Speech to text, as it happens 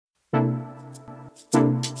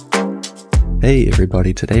Hey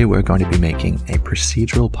everybody, today we're going to be making a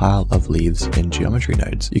procedural pile of leaves in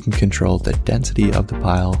Geometrynodes. You can control the density of the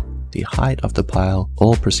pile, the height of the pile,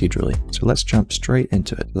 all procedurally. So let's jump straight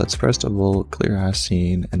into it. Let's first of all clear our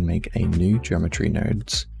scene and make a new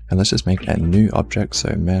Geometrynodes. And let's just make a new object,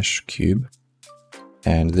 so mesh cube.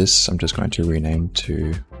 And this I'm just going to rename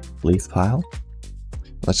to leaf pile.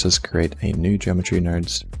 Let's just create a new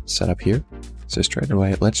Geometrynodes setup here. So straight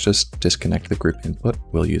away, let's just disconnect the group input.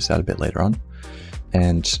 We'll use that a bit later on.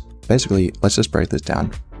 And basically, let's just break this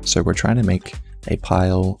down. So we're trying to make a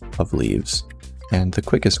pile of leaves. And the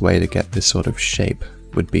quickest way to get this sort of shape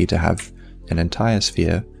would be to have an entire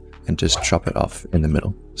sphere and just chop it off in the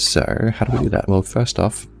middle. So how do we do that? Well, first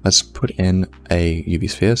off, let's put in a UV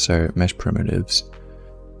sphere. So mesh primitives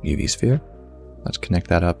UV sphere. Let's connect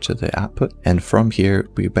that up to the output. And from here,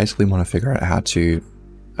 we basically want to figure out how to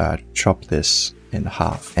chop this in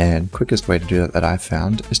half. And quickest way to do that I've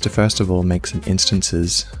found is to first of all make some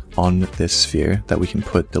instances on this sphere that we can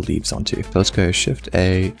put the leaves onto. So let's go Shift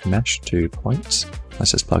A, mesh to points.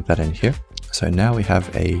 Let's just plug that in here. So now we have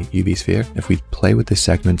a UV sphere. If we play with the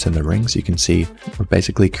segments and the rings, you can see we're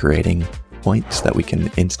basically creating points that we can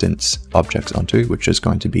instance objects onto, which is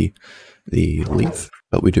going to be the leaf.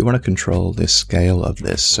 But we do want to control the scale of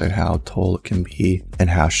this, so how tall it can be and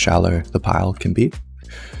how shallow the pile can be.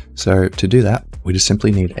 So to do that, we just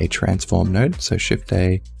simply need a transform node. So Shift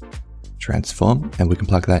A, transform, and we can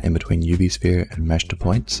plug that in between UV sphere and mesh to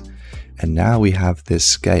points. And now we have this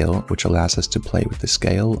scale, which allows us to play with the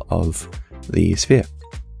scale of the sphere.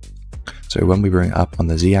 So when we bring it up on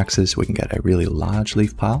the Z-axis, we can get a really large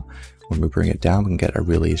leaf pile. When we bring it down, we can get a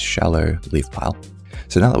really shallow leaf pile.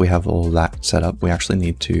 So now that we have all that set up, we actually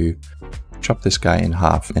need to chop this guy in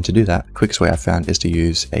half. And to do that, the quickest way I've found is to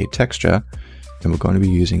use a texture. And we're going to be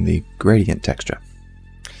using the gradient texture.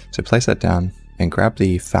 So place that down and grab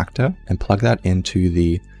the factor and plug that into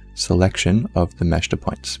the selection of the mesh to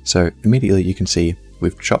points. So immediately you can see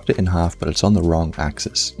we've chopped it in half, but it's on the wrong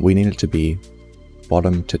axis. We need it to be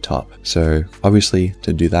bottom to top. So obviously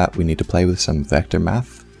to do that, we need to play with some vector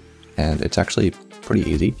math, and it's actually pretty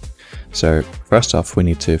easy. So first off, we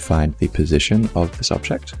need to find the position of this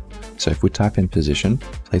object. So if we type in position,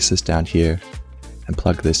 place this down here, and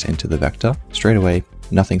plug this into the vector, straight away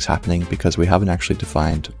nothing's happening because we haven't actually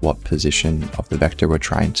defined what position of the vector we're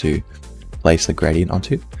trying to place the gradient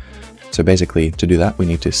onto. So basically to do that, we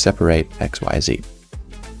need to separate X, Y, Z.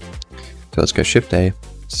 So let's go Shift A,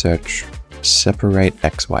 search separate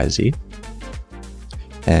X, Y, Z.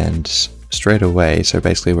 And straight away, so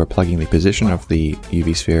basically we're plugging the position of the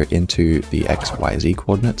UV sphere into the X, Y, Z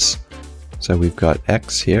coordinates. So we've got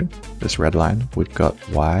X here, this red line, we've got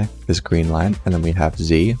Y, this green line, and then we have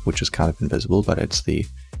Z, which is kind of invisible, but it's the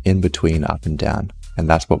in-between up and down. And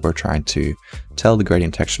that's what we're trying to tell the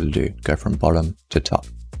gradient texture to do, go from bottom to top.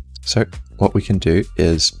 So what we can do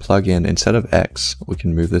is plug in, instead of X, we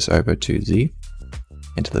can move this over to Z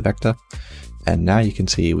into the vector. And now you can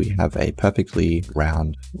see we have a perfectly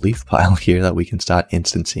round leaf pile here that we can start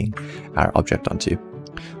instancing our object onto.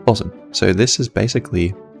 Awesome. So this is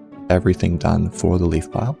basically everything done for the leaf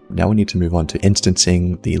pile. Now we need to move on to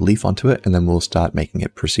instancing the leaf onto it, and then we'll start making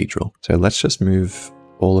it procedural. So let's just move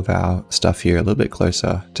all of our stuff here a little bit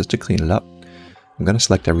closer just to clean it up. I'm going to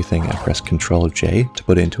select everything and press Ctrl J to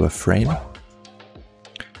put it into a frame.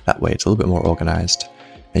 That way it's a little bit more organized.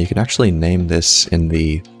 And you can actually name this in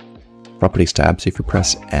the properties tab. So if you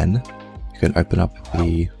press N, you can open up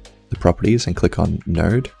the properties and click on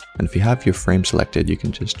node. And if you have your frame selected, you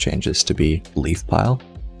can just change this to be leaf pile.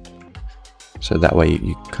 So that way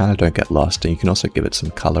you kind of don't get lost, and you can also give it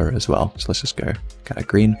some color as well. So let's just go kind of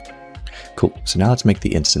green. Cool. So now let's make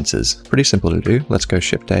the instances. Pretty simple to do. Let's go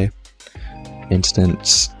Shift A,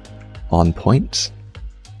 instance on point.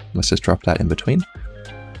 Let's just drop that in between.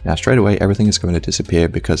 Now straight away, everything is going to disappear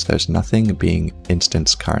because there's nothing being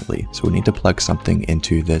instanced currently. So we need to plug something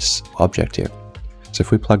into this object here. So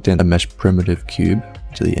if we plugged in a mesh primitive cube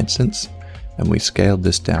to the instance and we scaled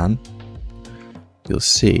this down, you'll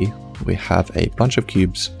see we have a bunch of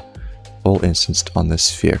cubes all instanced on this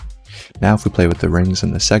sphere. Now if we play with the rings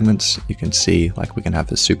and the segments, you can see like we can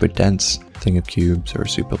have a super dense thing of cubes or a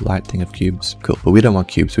super light thing of cubes. Cool, but we don't want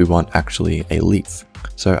cubes, we want actually a leaf.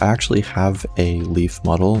 So I actually have a leaf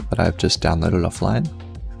model that I've just downloaded offline.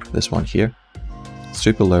 This one here.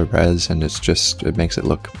 Super low res, and it makes it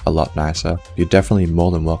look a lot nicer. You're definitely more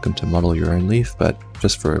than welcome to model your own leaf, but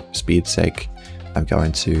just for speed's sake, I'm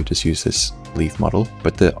going to just use this leaf model,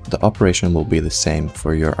 but the operation will be the same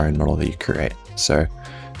for your own model that you create. So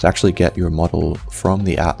to actually get your model from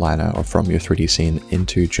the outliner or from your 3D scene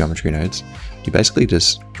into Geometrynodes, you basically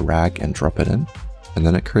just drag and drop it in. and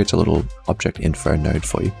then it creates a little object info node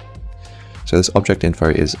for you. So this object info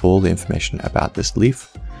is all the information about this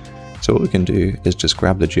leaf. So what we can do is just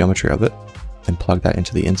grab the geometry of it and plug that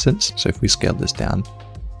into the instance. So if we scale this down,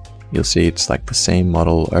 you'll see it's like the same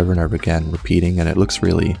model over and over again, repeating, and it looks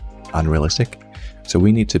really unrealistic. So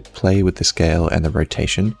we need to play with the scale and the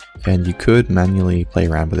rotation, and you could manually play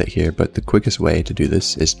around with it here, but the quickest way to do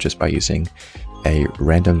this is just by using a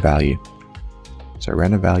random value. So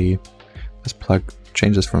random value, let's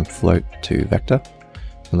change this from float to vector,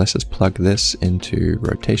 and let's just plug this into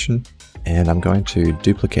rotation, and I'm going to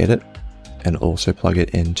duplicate it and also plug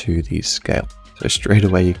it into the scale. So straight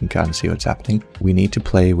away you can kind of see what's happening. We need to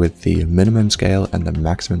play with the minimum scale and the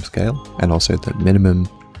maximum scale, and also the minimum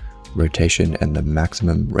rotation and the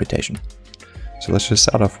maximum rotation. So let's just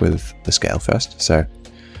start off with the scale first. So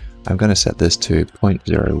I'm going to set this to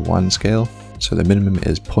 0.01 scale. So the minimum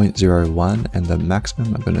is 0.01 and the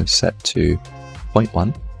maximum I'm going to set to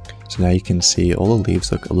 0.1. So now you can see all the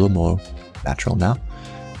leaves look a little more natural now,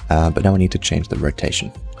 but now we need to change the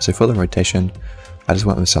rotation. So for the rotation, I just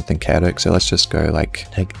went with something chaotic. So let's just go like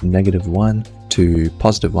take -1 to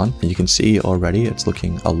 +1. And you can see already it's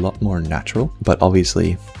looking a lot more natural, but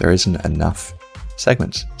obviously there isn't enough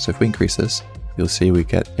segments. So if we increase this, you'll see we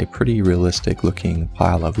get a pretty realistic looking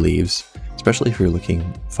pile of leaves, especially if you're looking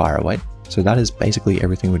far away. So that is basically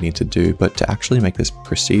everything we need to do, but to actually make this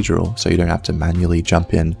procedural, so you don't have to manually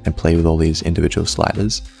jump in and play with all these individual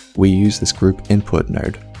sliders, we use this group input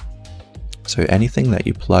node. So anything that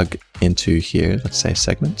you plug into here, let's say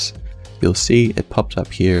segments, you'll see it popped up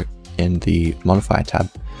here in the modify tab.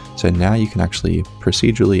 So now you can actually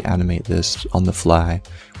procedurally animate this on the fly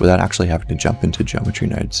without actually having to jump into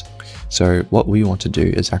Geometrynodes. So what we want to do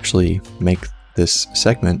is actually make this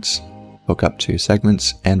segments hook up to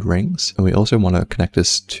segments and rings. And we also want to connect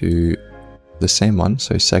this to the same one,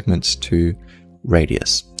 so segments to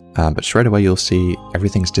radius. But straight away you'll see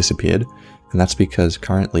everything's disappeared. And that's because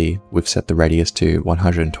currently we've set the radius to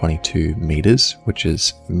 122 meters, which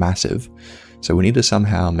is massive. So we need to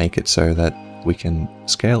somehow make it so that we can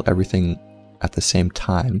scale everything at the same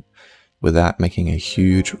time without making a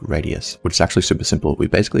huge radius, which is actually super simple. We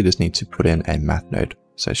basically just need to put in a math node.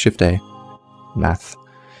 So Shift A, math,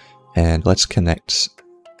 and let's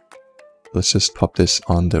just pop this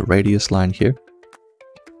on the radius line here.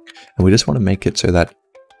 And we just want to make it so that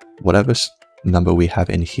whatever number we have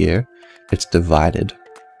in here, it's divided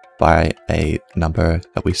by a number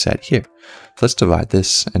that we set here. So let's divide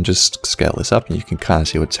this and just scale this up, and you can kind of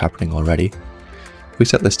see what's happening already. If we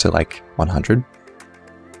set this to like 100,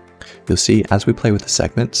 you'll see as we play with the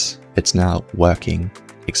segments, it's now working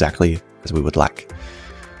exactly as we would like.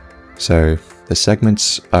 So the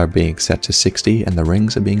segments are being set to 60 and the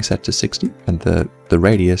rings are being set to 60, and the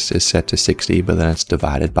radius is set to 60, but then it's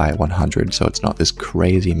divided by 100, so it's not this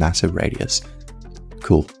crazy massive radius.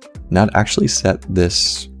 Cool. Now to actually set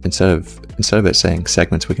this, instead of it saying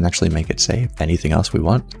segments, we can actually make it say anything else we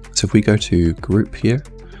want. So if we go to group here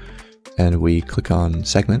and we click on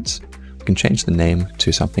segments, we can change the name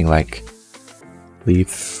to something like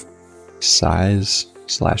leaf size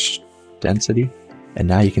 / density. And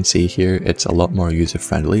now you can see here, it's a lot more user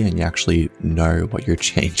friendly and you actually know what you're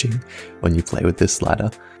changing when you play with this slider.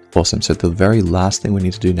 Awesome. So the very last thing we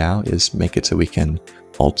need to do now is make it so we can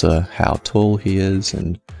alter how tall he is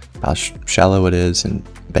and how shallow it is, and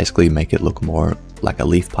basically make it look more like a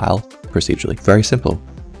leaf pile procedurally. Very simple.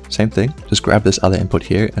 Same thing, just grab this other input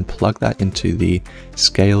here and plug that into the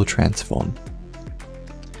scale transform.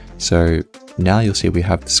 So now you'll see we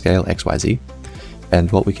have the scale XYZ,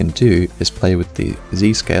 and what we can do is play with the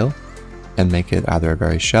Z scale and make it either a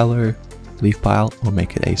very shallow leaf pile or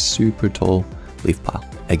make it a super tall leaf pile.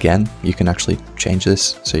 Again, you can actually change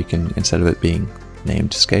this, so you can, instead of it being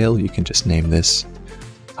named scale, you can just name this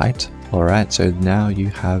height. Alright, so now you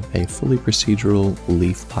have a fully procedural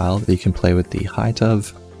leaf pile that you can play with the height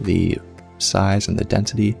of, the size and the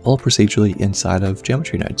density, all procedurally inside of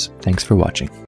Geometrynodes. Thanks for watching.